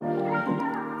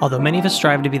Although many of us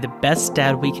strive to be the best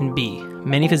dad we can be,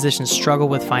 many physicians struggle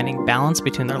with finding balance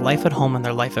between their life at home and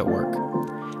their life at work.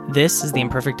 This is the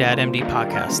Imperfect Dad MD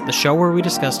podcast, the show where we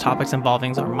discuss topics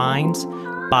involving our minds,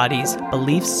 bodies,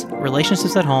 beliefs,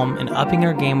 relationships at home, and upping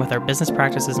our game with our business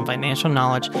practices and financial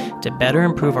knowledge to better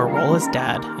improve our role as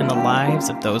dad and the lives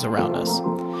of those around us.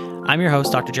 I'm your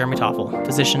host, Dr. Jeremy Toffel,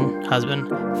 physician, husband,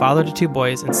 father to 2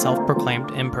 boys, and self-proclaimed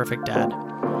imperfect dad.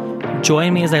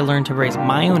 Join me as I learn to embrace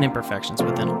my own imperfections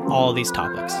within all these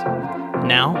topics.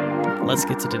 Now, let's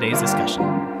get to today's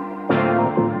discussion.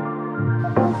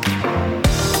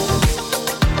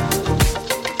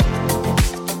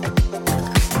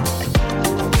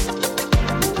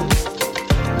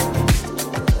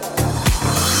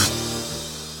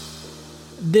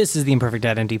 This is the Imperfect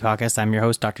Dad MD podcast. I'm your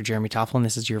host, Dr. Jeremy Toffel, and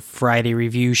this is your Friday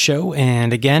review show.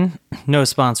 And again, no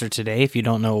sponsor today. If you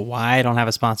don't know why I don't have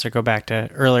a sponsor, go back to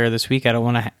earlier this week. I don't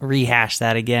want to rehash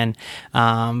that again,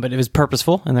 but it was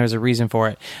purposeful, and there's a reason for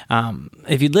it.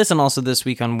 If you'd listen also this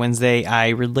week on Wednesday, I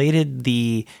related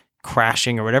the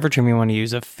crashing, or whatever term you want to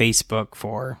use, of Facebook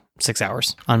for 6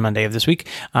 hours on Monday of this week,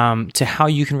 to how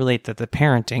you can relate that to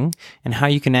parenting and how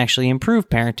you can actually improve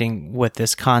parenting with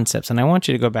this concepts. And I want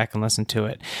you to go back and listen to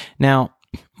it. Now,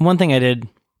 one thing I did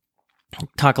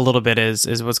talk a little bit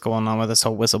is what's going on with this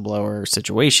whole whistleblower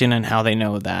situation and how they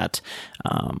know that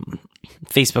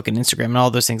Facebook and Instagram and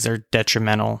all those things are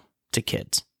detrimental to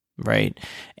kids. Right.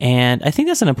 And I think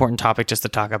that's an important topic just to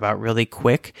talk about really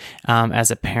quick. As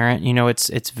a parent, you know,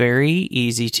 it's very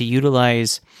easy to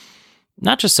utilize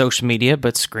not just social media,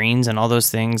 but screens and all those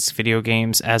things, video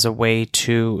games, as a way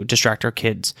to distract our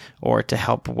kids or to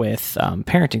help with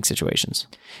parenting situations.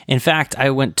 In fact,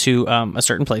 I went to a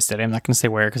certain place today. I'm not going to say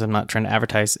where because I'm not trying to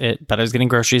advertise it, but I was getting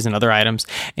groceries and other items.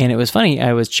 And it was funny.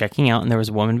 I was checking out and there was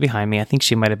a woman behind me. I think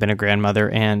she might have been a grandmother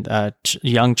and a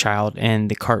young child in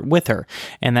the cart with her.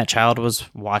 And that child was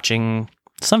watching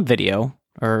some video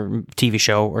or TV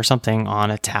show or something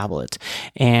on a tablet.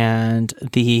 And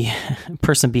the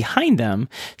person behind them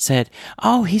said,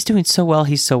 "Oh, he's doing so well.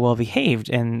 He's so well behaved."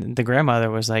 And the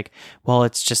grandmother was like, "Well,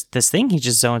 it's just this thing. He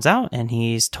just zones out and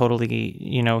he's totally,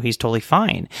 he's totally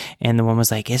fine." And the woman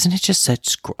was like, "Isn't it just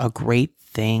such a great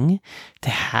thing to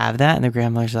have that?" And the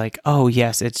grandmother's like, "Oh,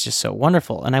 yes, it's just so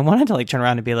wonderful." And I wanted to turn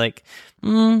around and be like,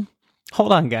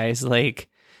 hold on, guys.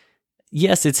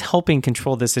 Yes, it's helping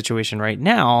control this situation right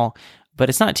now, but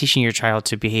it's not teaching your child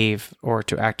to behave or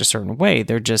to act a certain way.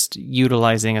 They're just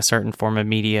utilizing a certain form of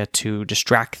media to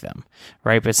distract them,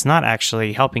 right? But it's not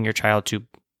actually helping your child to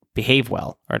behave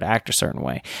well or to act a certain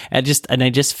way. And I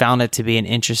just found it to be an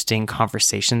interesting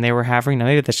conversation they were having. Now,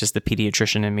 maybe that's just the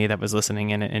pediatrician in me that was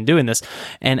listening in and doing this.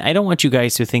 And I don't want you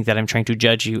guys to think that I'm trying to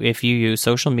judge you if you use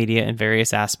social media in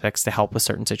various aspects to help with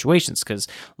certain situations, because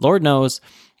Lord knows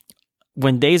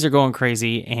when days are going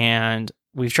crazy and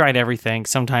we've tried everything,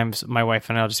 sometimes my wife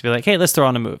and I'll just be like, "Hey, let's throw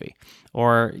on a movie."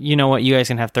 Or, you know what, you guys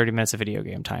can have 30 minutes of video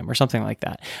game time or something like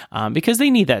that. Because they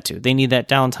need that too. They need that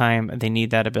downtime. They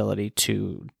need that ability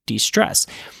to de-stress.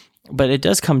 But it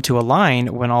does come to a line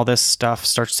when all this stuff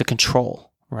starts to control,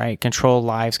 right? Control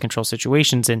lives, control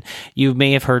situations. And you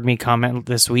may have heard me comment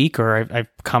this week, or I've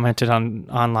commented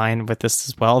online with this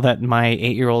as well, that my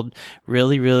 8-year-old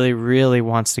really, really, really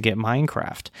wants to get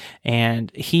Minecraft.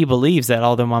 And he believes that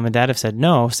although mom and dad have said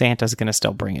no, Santa's going to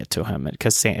still bring it to him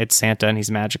because it's Santa and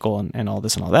he's magical and all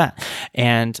this and all that.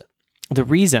 And the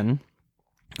reason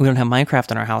we don't have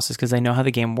Minecraft in our house is because I know how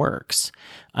the game works.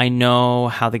 I know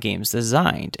how the game's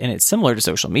designed, and it's similar to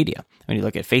social media. When you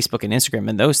look at Facebook and Instagram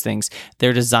and those things,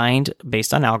 they're designed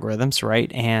based on algorithms,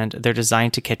 right? And they're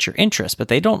designed to catch your interest, but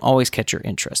they don't always catch your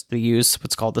interest. They use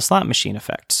what's called the slot machine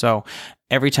effect. So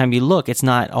every time you look, it's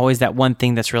not always that one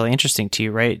thing that's really interesting to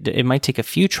you, right? It might take a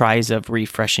few tries of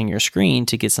refreshing your screen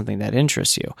to get something that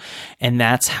interests you. And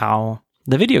that's how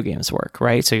the video games work,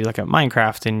 right? So you look at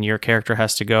Minecraft and your character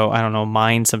has to go, I don't know,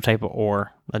 mine some type of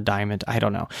ore, a diamond, I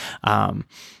don't know.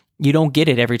 You don't get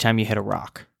it every time you hit a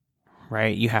rock,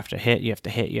 right? You have to hit, you have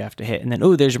to hit, you have to hit. And then,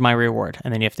 oh, there's my reward.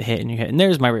 And then you have to hit and you hit, and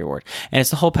there's my reward. And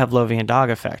it's the whole Pavlovian dog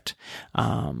effect.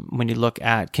 When you look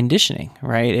at conditioning,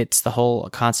 right? It's the whole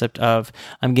concept of,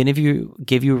 I'm going to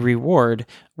give you a reward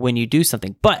when you do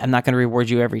something, but I'm not going to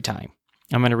reward you every time.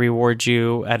 I'm going to reward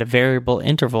you at a variable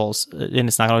intervals, and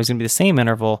it's not always going to be the same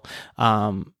interval,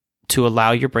 to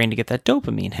allow your brain to get that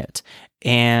dopamine hit.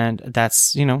 And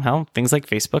that's, how things like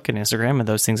Facebook and Instagram and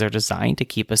those things are designed to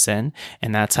keep us in.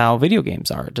 And that's how video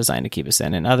games are designed to keep us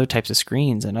in, and other types of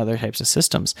screens and other types of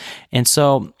systems. And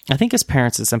so I think as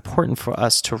parents, it's important for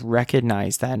us to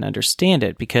recognize that and understand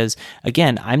it, because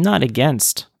again, I'm not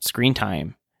against screen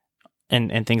time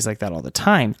and things like that all the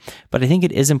time. But I think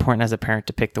it is important as a parent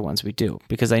to pick the ones we do,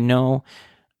 because I know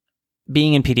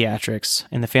being in pediatrics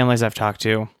and the families I've talked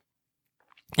to,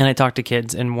 and I talk to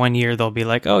kids, and 1 year they'll be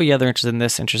like, oh yeah, they're interested in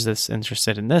this,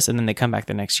 interested in this. And then they come back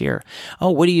the next year. Oh,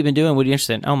 what have you been doing? What are you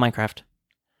interested in? Oh, Minecraft.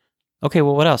 Okay,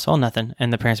 well, what else? Oh, nothing.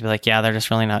 And the parents will be like, yeah, they're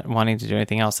just really not wanting to do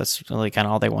anything else. That's really kind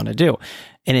of all they want to do.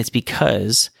 And it's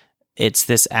because it's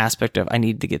this aspect of, I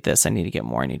need to get this, I need to get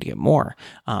more,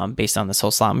 based on this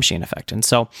whole slot machine effect. And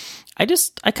so I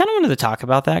kind of wanted to talk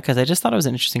about that because I just thought it was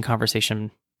an interesting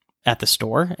conversation at the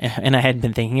store, and I had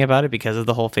been thinking about it because of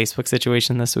the whole Facebook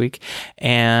situation this week.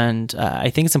 And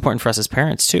I think it's important for us as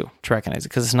parents too to recognize it,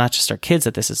 because it's not just our kids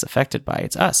that this is affected by,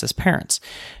 it's us as parents.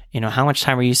 How much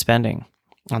time are you spending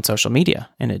on social media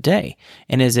in a day?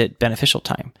 And is it beneficial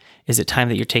time? Is it time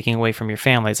that you're taking away from your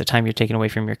family? Is it time you're taking away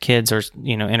from your kids, or,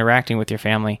 interacting with your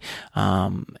family?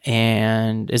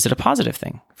 And is it a positive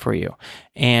thing for you?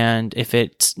 And if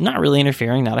it's not really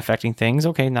interfering, not affecting things,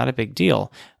 okay, not a big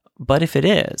deal. But if it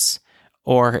is,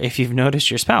 or if you've noticed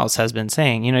your spouse has been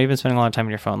saying, you've been spending a lot of time on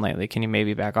your phone lately, can you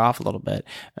maybe back off a little bit?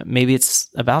 Maybe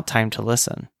it's about time to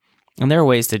listen. And there are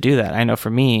ways to do that. I know for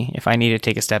me, if I need to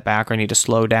take a step back or I need to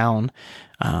slow down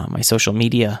my social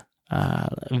media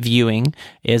viewing,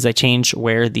 is I change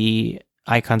where the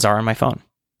icons are on my phone.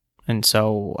 And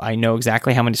so I know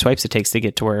exactly how many swipes it takes to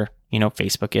get to where,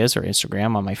 Facebook is or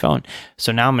Instagram on my phone.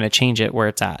 So now I'm going to change it where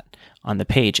it's at on the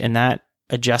page. And that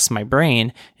adjust my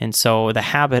brain. And so the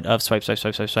habit of swipe,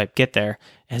 get there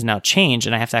has now changed,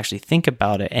 and I have to actually think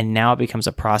about it. And now it becomes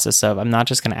a process of, I'm not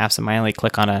just going to absentmindedly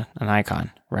click on an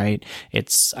icon, right?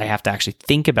 I have to actually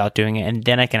think about doing it. And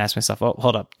then I can ask myself, oh,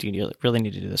 hold up, do you really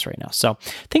need to do this right now? So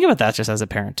think about that just as a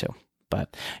parent too.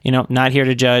 But, not here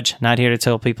to judge, not here to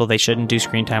tell people they shouldn't do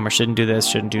screen time or shouldn't do this,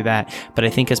 shouldn't do that. But I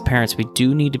think as parents, we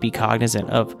do need to be cognizant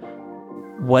of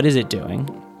what is it doing?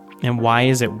 And why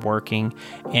is it working?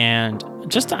 And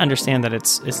just to understand that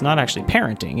it's not actually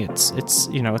parenting.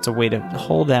 It's a way to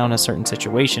hold down a certain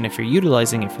situation if you're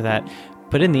utilizing it for that.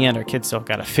 But in the end, our kids still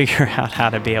got to figure out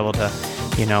how to be able to,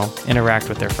 interact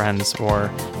with their friends, or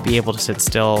be able to sit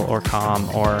still or calm,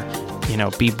 or,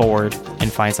 be bored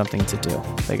and find something to do.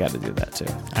 They got to do that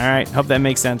too. All right. Hope that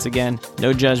makes sense. Again,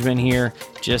 no judgment here.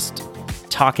 Just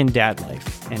talking dad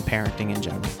life and parenting in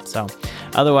general. So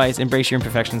otherwise, embrace your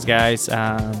imperfections, guys.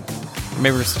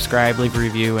 Remember to subscribe, leave a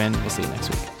review, and we'll see you next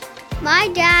week. My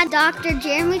dad, Dr.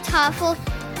 Jeremy Toffel,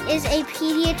 is a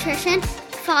pediatrician,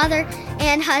 father,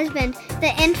 and husband.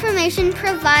 The information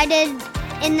provided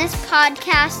in this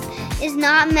podcast is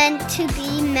not meant to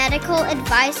be medical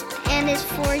advice and is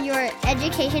for your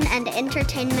education and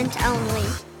entertainment only.